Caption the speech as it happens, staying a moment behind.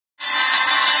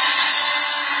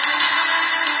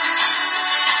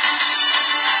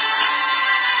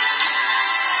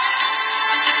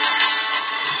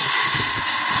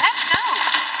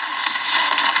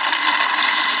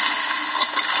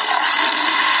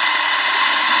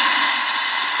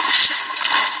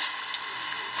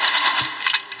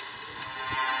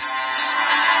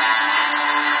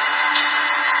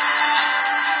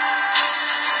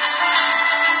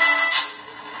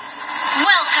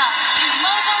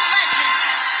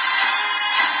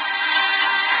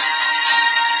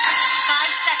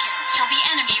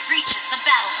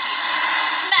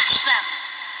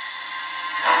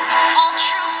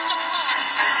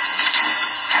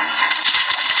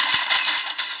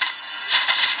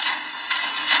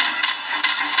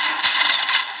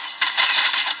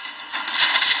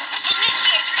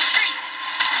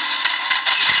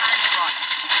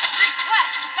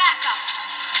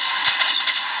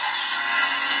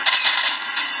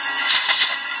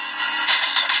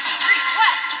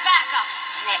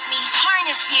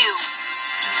view.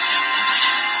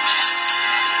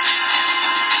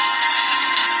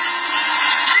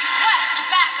 Request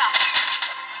backup.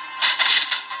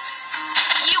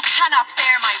 You cannot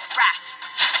bear my wrath.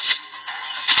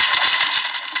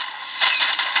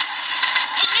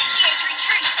 Initiate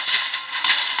retreat.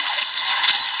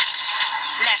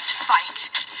 Let's fight,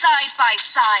 side by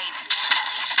side.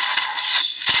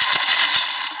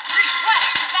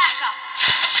 Request backup.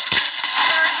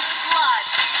 First blood.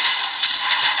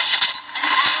 An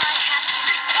ally has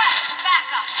request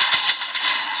backup.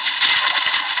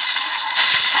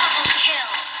 Double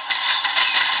kill.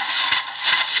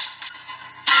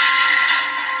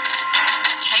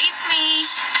 Chase me.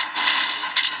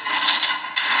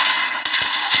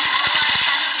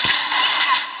 You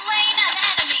have slain an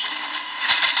enemy.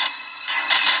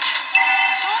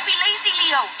 Don't be lazy,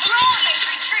 Leo. Initiate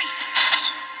retreat.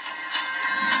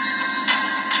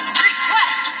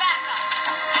 Request backup.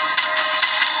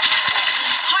 Let me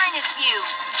harness you.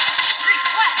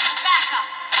 Request backup.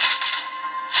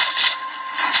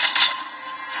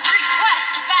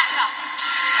 Request backup.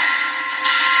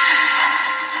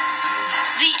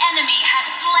 The enemy has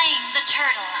slain the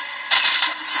turtle.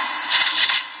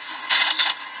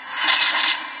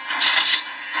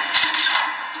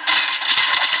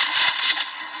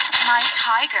 My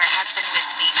tiger has been with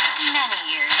me many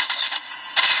years.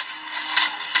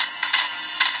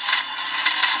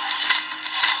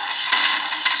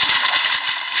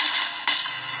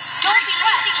 Don't be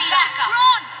lazy, backup.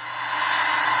 Run!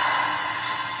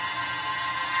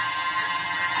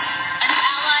 An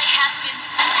ally has been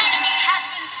slain. Enemy has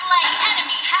been slain.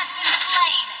 Enemy has been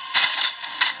slain.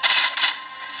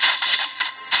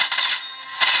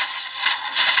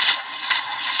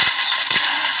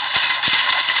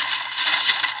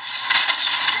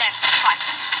 Let's fight,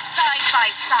 side by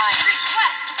side.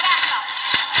 Request backup.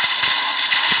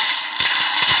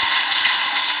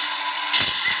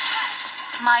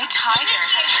 My tiger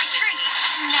Initiate has retreat.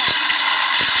 been with me.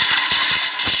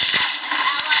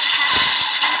 Ally has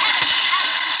enemy has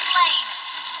been slain.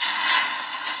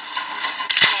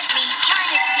 Let me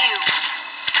harness you.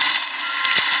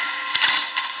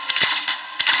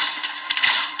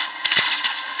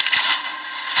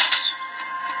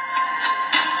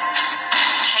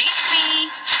 Chase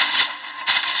me.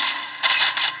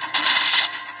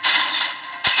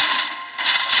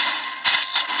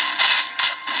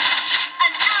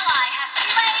 An ally has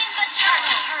slain the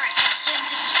turtle. Turret has been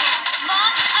destroyed.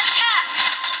 Launch attack.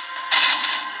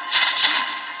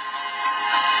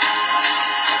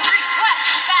 Request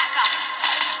backup.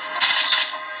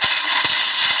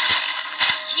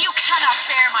 You cannot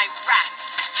bear my wrath.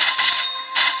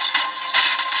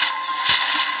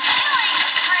 Killing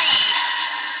spree.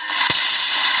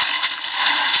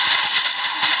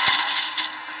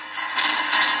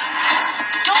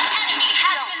 Don't Enemy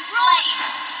has been slain.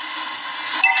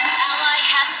 An ally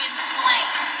has been slain.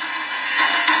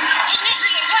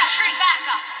 Initiate retreat.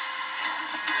 Backup.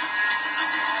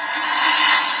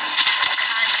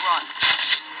 Can't run.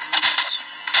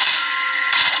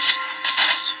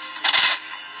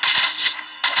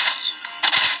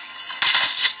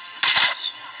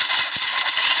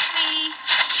 Chase me.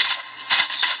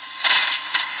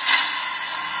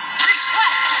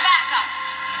 Request backup.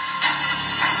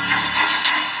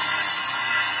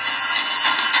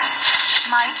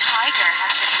 My tiger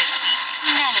has been with me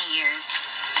many years.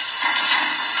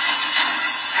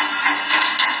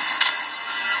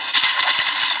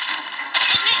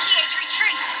 Initiate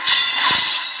retreat.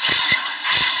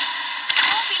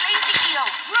 Don't be lazy, Leo.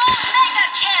 Roll mega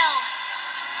kill.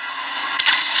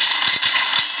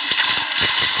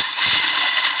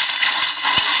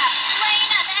 You have slain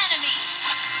an enemy.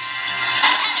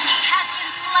 An enemy has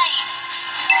been slain.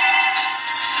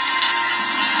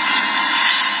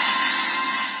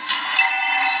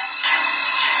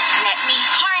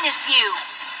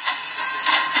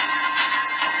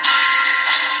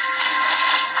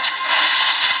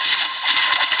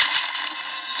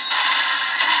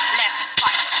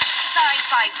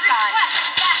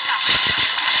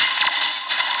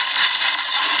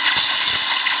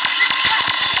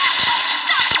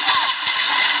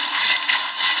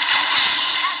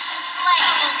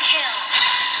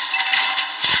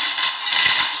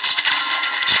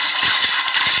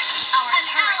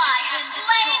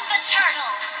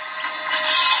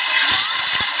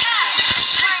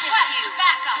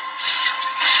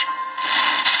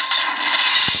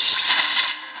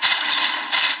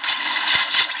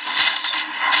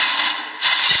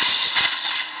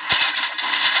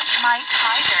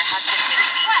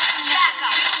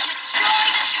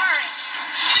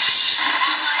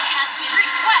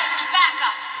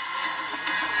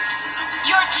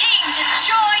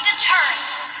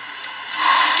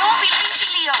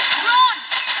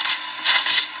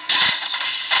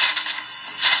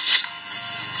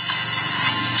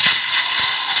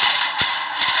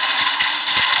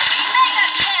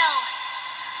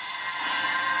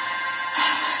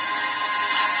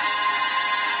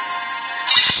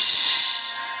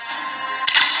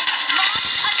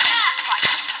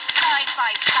 side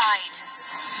by side.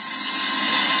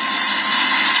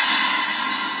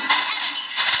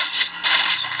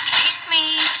 Chase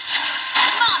me.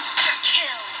 Monster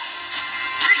kill.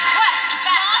 Request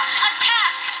launch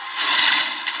attack.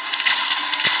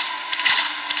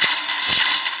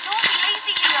 Don't be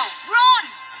lazy, Leo. Run!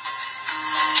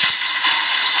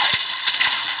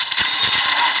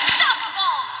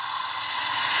 Unstoppable.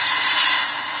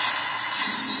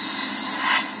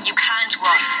 You can't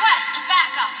run. Request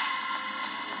backup.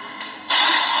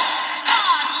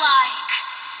 Godlike.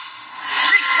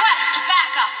 Request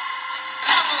backup.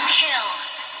 Double kill.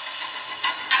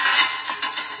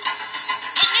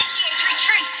 Initiate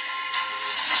retreat.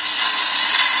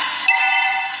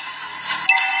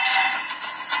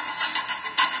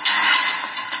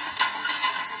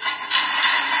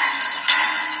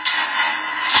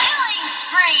 Killing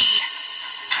spree.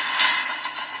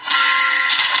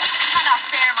 Cannot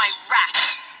bear my wrath.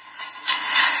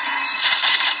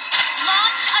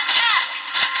 Launch attack.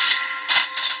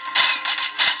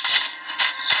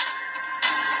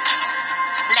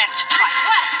 Let's fight.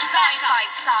 Request Side backup. by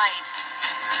side.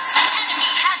 An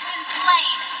enemy has been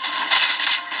slain.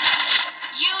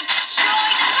 You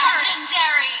destroyed a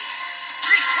legendary.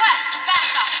 Request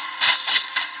backup.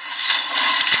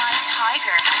 My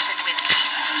tiger has been with me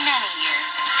many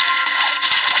years.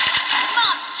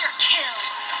 Monster kill.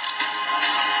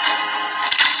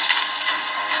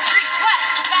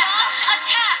 Request launch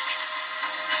attack.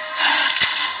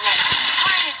 Let me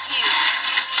harness you.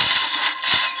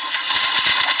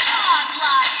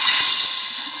 Godlike.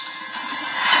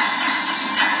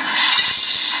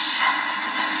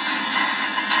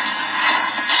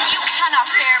 You cannot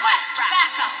bear my Request wrath.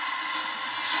 backup.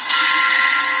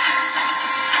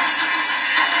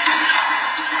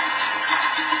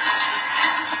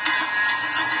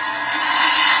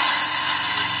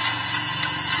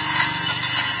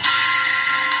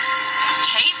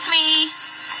 Chase me.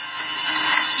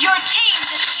 Your team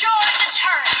destroyed the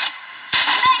turret.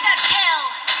 Mega kill.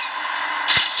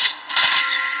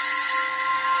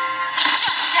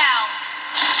 Shut down.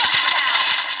 Shut down.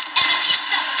 Enemy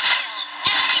double kill.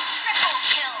 Enemy triple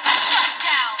kill. Shut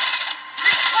down.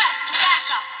 Request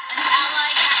backup. An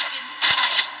ally has been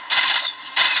slain.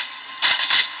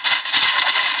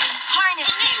 Harness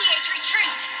you. Initiate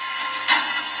retreat.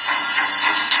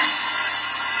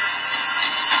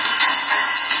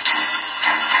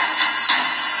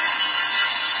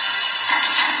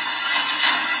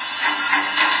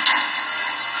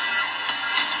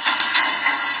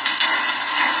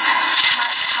 My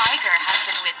tiger has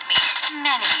been with me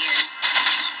many years.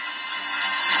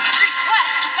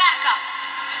 Request backup.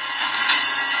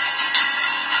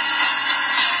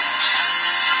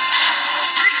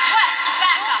 Request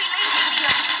backup. Don't be lazy,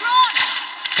 Leo. Run!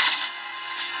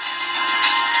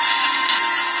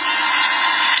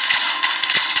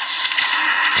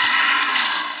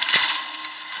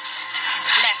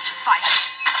 Let's fight.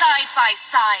 Side by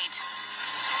side.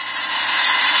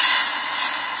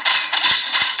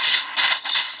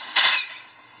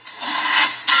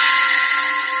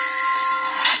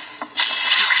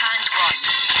 You can't run.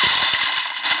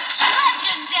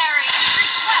 Legendary.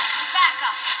 Request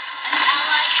backup. An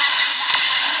ally has been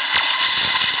slain.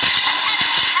 An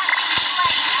enemy has been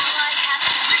slain. Ally has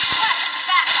been request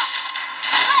backup.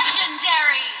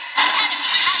 Legendary. An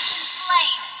enemy has been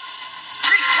slain.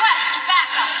 Request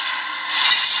backup.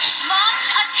 Launch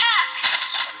attack.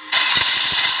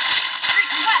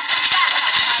 Request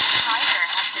backup. My tiger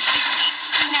has been with me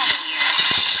many years.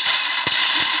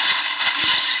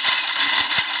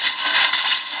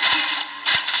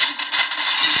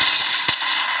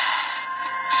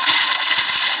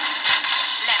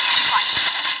 Let's fight.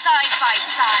 Side by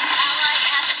side. Ally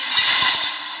has been slain.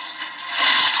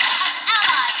 An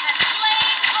ally has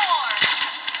slain Thor.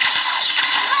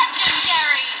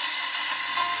 Legendary.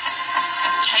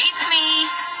 Chase me.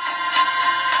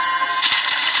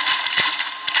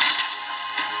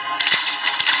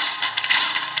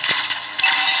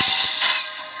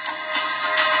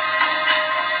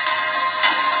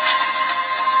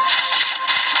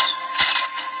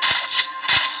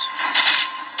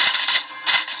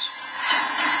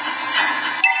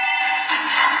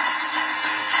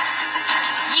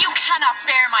 You cannot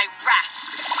bear my wrath.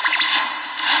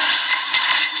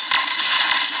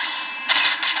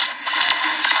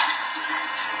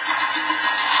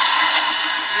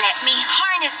 Let me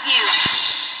harness you.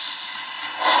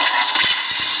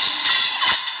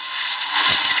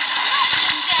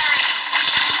 Legendary.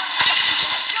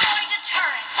 Destroyed a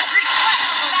turret. Request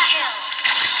kill.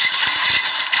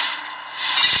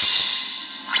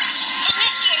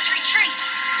 Initiate retreat.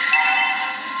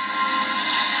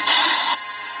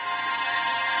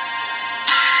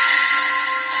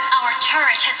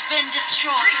 turret has been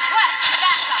destroyed. Request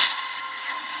backup.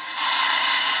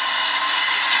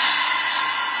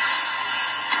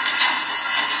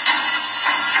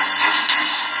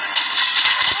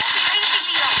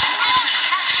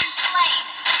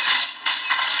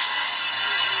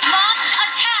 Launch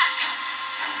attack!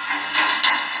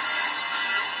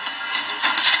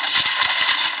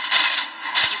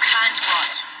 You can't run.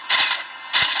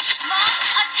 Launch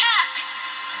attack!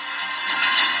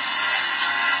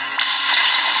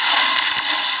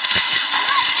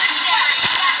 Legendary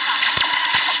backup!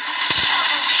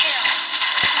 Double kill!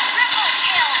 Triple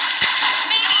kill!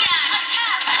 Maniac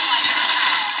attack!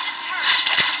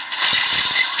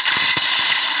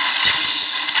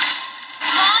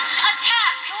 Launch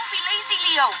attack! Don't be lazy,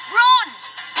 Leo! Run!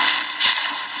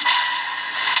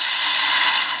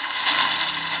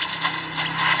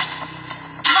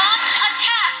 Launch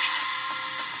attack!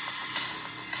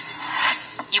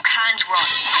 You can't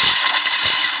run.